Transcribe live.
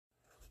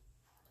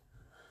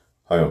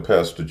Hi, I'm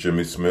Pastor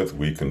Jimmy Smith.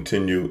 We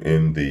continue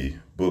in the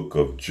book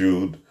of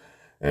Jude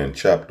and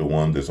chapter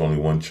 1. There's only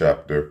one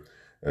chapter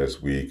as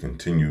we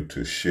continue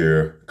to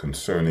share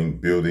concerning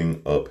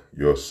building up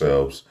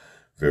yourselves.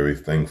 Very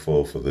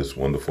thankful for this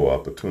wonderful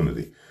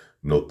opportunity.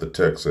 Note the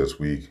text as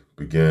we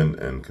begin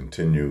and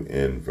continue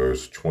in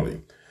verse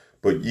 20.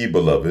 But ye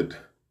beloved,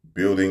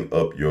 building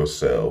up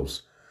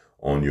yourselves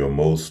on your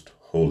most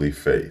holy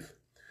faith,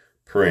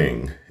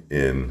 praying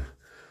in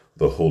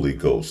the Holy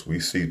Ghost. We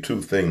see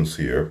two things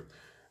here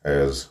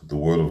as the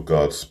Word of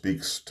God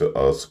speaks to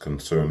us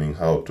concerning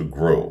how to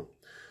grow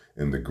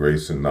in the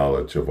grace and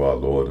knowledge of our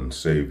Lord and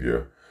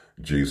Savior,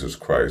 Jesus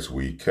Christ.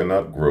 We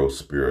cannot grow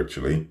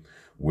spiritually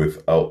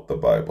without the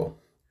Bible.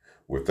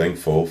 We're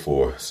thankful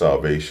for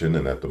salvation,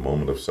 and at the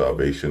moment of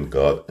salvation,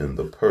 God in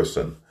the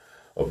person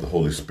of the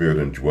Holy Spirit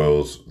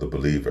indwells the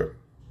believer.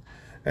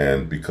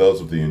 And because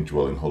of the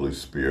indwelling Holy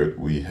Spirit,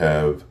 we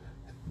have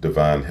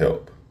divine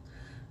help.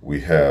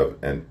 We have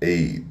an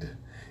aid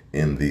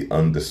in the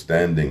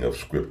understanding of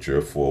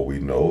Scripture, for we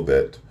know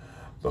that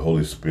the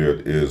Holy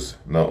Spirit is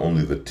not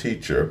only the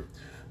teacher,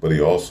 but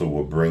he also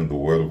will bring the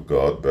Word of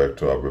God back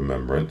to our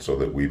remembrance so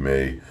that we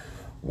may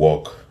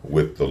walk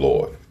with the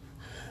Lord.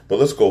 But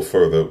let's go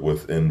further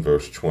within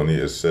verse 20.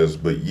 It says,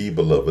 But ye,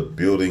 beloved,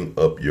 building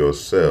up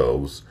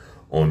yourselves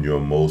on your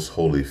most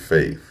holy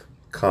faith,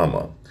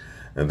 comma.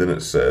 And then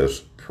it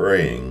says,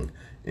 praying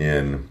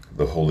in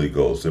the Holy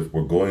Ghost. If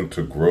we're going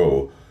to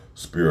grow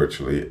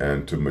spiritually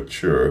and to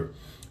mature,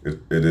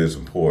 it is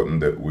important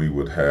that we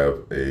would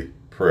have a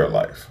prayer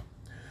life,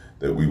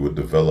 that we would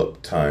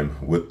develop time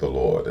with the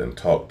Lord and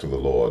talk to the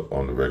Lord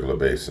on a regular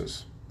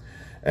basis.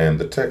 And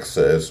the text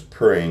says,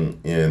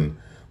 praying in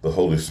the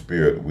Holy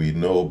Spirit. We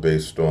know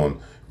based on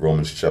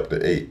Romans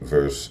chapter 8,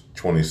 verse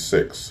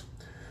 26,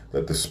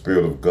 that the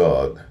Spirit of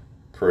God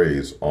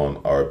prays on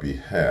our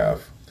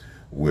behalf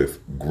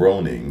with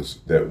groanings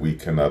that we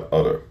cannot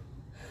utter.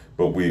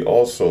 But we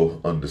also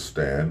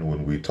understand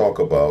when we talk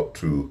about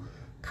to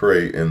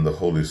pray in the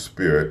Holy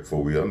Spirit,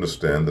 for we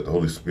understand that the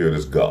Holy Spirit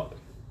is God.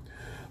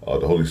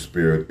 The Holy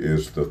Spirit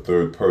is the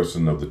third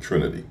person of the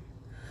Trinity.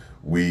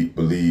 We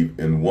believe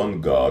in one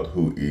God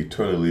who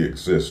eternally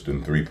exists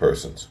in three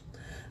persons.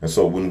 And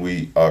so when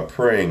we are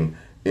praying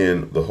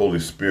in the Holy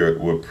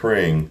Spirit, we're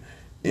praying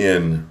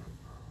in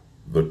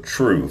the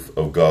truth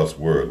of God's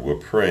Word. We're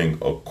praying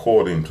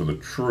according to the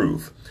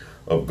truth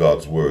of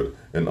God's Word.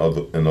 In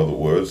other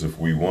words, if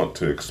we want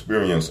to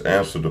experience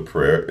answer to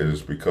prayer, it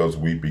is because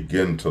we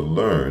begin to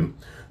learn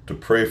to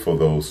pray for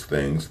those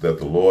things that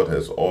the Lord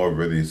has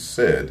already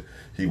said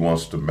he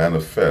wants to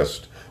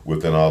manifest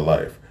within our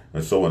life.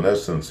 And so in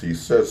essence, he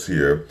says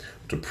here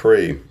to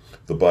pray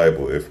the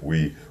Bible. If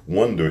we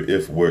wonder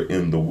if we're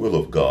in the will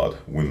of God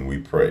when we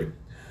pray,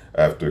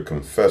 after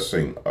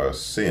confessing our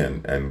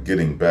sin and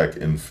getting back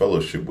in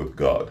fellowship with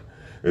God,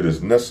 it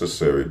is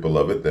necessary,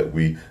 beloved, that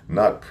we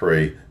not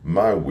pray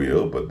my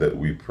will, but that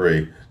we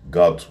pray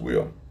God's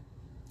will.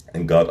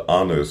 And God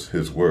honors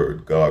his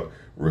word. God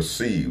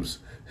receives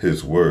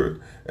his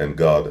word. And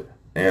God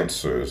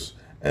answers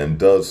and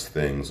does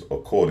things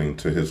according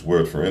to his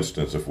word. For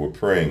instance, if we're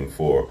praying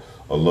for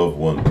a loved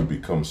one to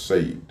become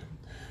saved,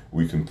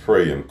 we can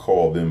pray and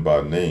call them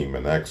by name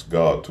and ask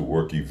God to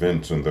work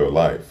events in their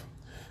life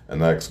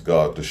and ask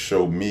God to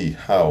show me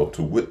how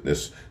to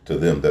witness to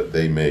them that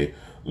they may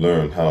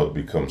learn how to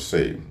become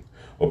saved.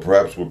 Or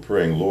perhaps we're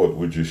praying, Lord,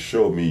 would you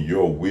show me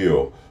your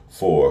will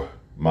for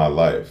my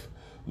life?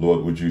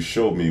 Lord, would you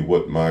show me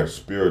what my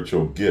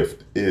spiritual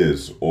gift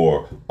is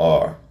or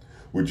are?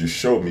 Would you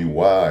show me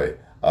why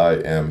I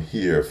am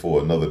here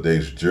for another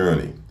day's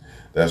journey?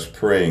 That's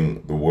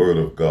praying the word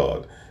of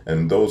God.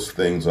 And those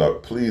things are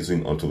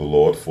pleasing unto the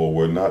Lord, for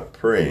we're not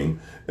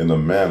praying in a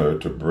manner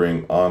to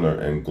bring honor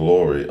and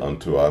glory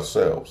unto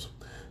ourselves,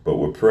 but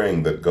we're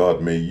praying that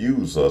God may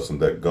use us and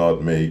that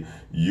God may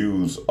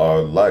use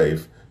our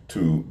life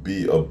to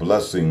be a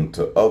blessing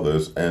to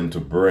others and to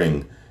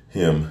bring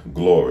him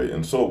glory.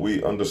 And so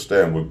we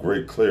understand with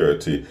great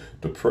clarity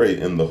to pray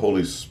in the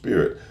Holy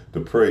Spirit,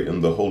 to pray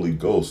in the Holy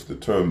Ghost. The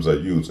terms I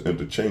use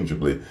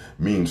interchangeably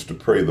means to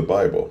pray the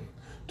Bible,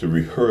 to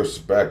rehearse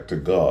back to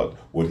God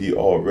what he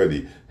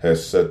already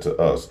has said to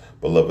us.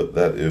 Beloved,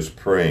 that is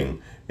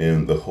praying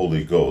in the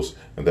Holy Ghost,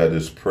 and that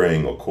is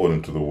praying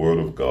according to the Word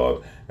of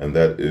God, and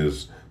that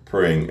is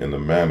praying in a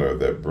manner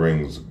that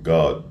brings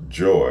God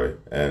joy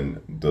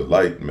and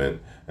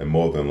delightment, and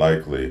more than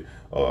likely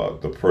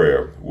the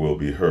prayer will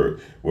be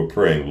heard. We're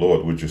praying,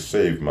 Lord, would you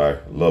save my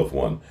loved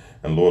one?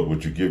 And Lord,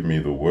 would you give me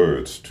the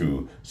words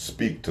to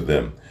speak to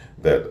them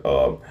that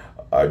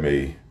I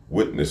may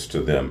witness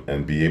to them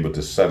and be able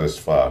to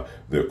satisfy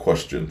their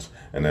questions.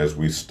 And as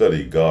we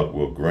study, God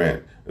will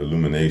grant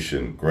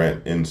illumination,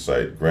 grant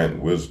insight, grant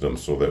wisdom,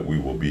 so that we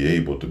will be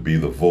able to be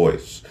the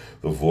voice.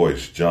 The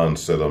voice, John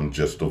said, I'm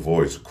just a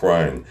voice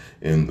crying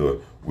in the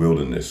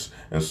wilderness.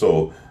 And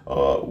so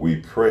we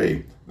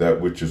pray that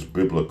which is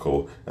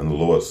biblical, and the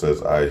Lord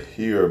says, I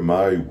hear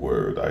my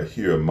word, I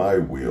hear my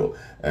will,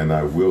 and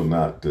I will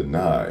not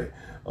deny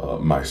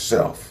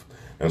myself.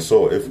 And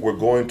so if we're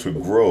going to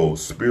grow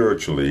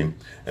spiritually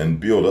and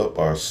build up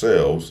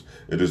ourselves,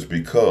 it is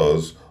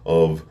because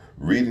of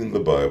reading the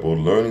Bible,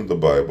 learning the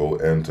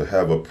Bible, and to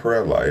have a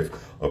prayer life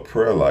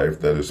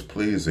that is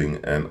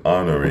pleasing and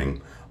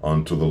honoring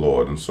unto the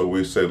Lord. And so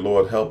we say,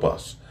 Lord, help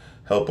us.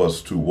 Help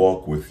us to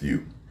walk with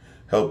you.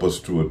 Help us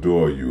to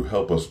adore you.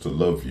 Help us to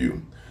love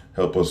you.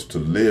 Help us to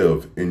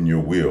live in your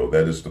will.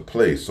 That is the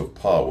place of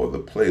power, the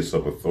place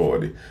of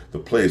authority, the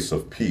place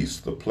of peace,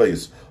 the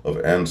place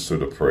of answer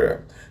to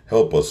prayer.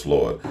 Help us,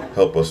 Lord.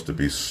 Help us to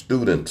be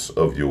students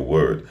of your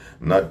word,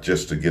 not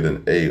just to get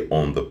an A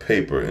on the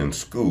paper in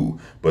school,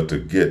 but to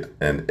get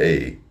an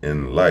A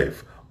in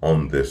life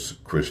on this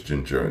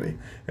Christian journey.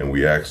 And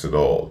we ask it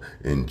all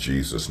in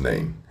Jesus'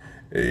 name.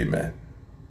 Amen.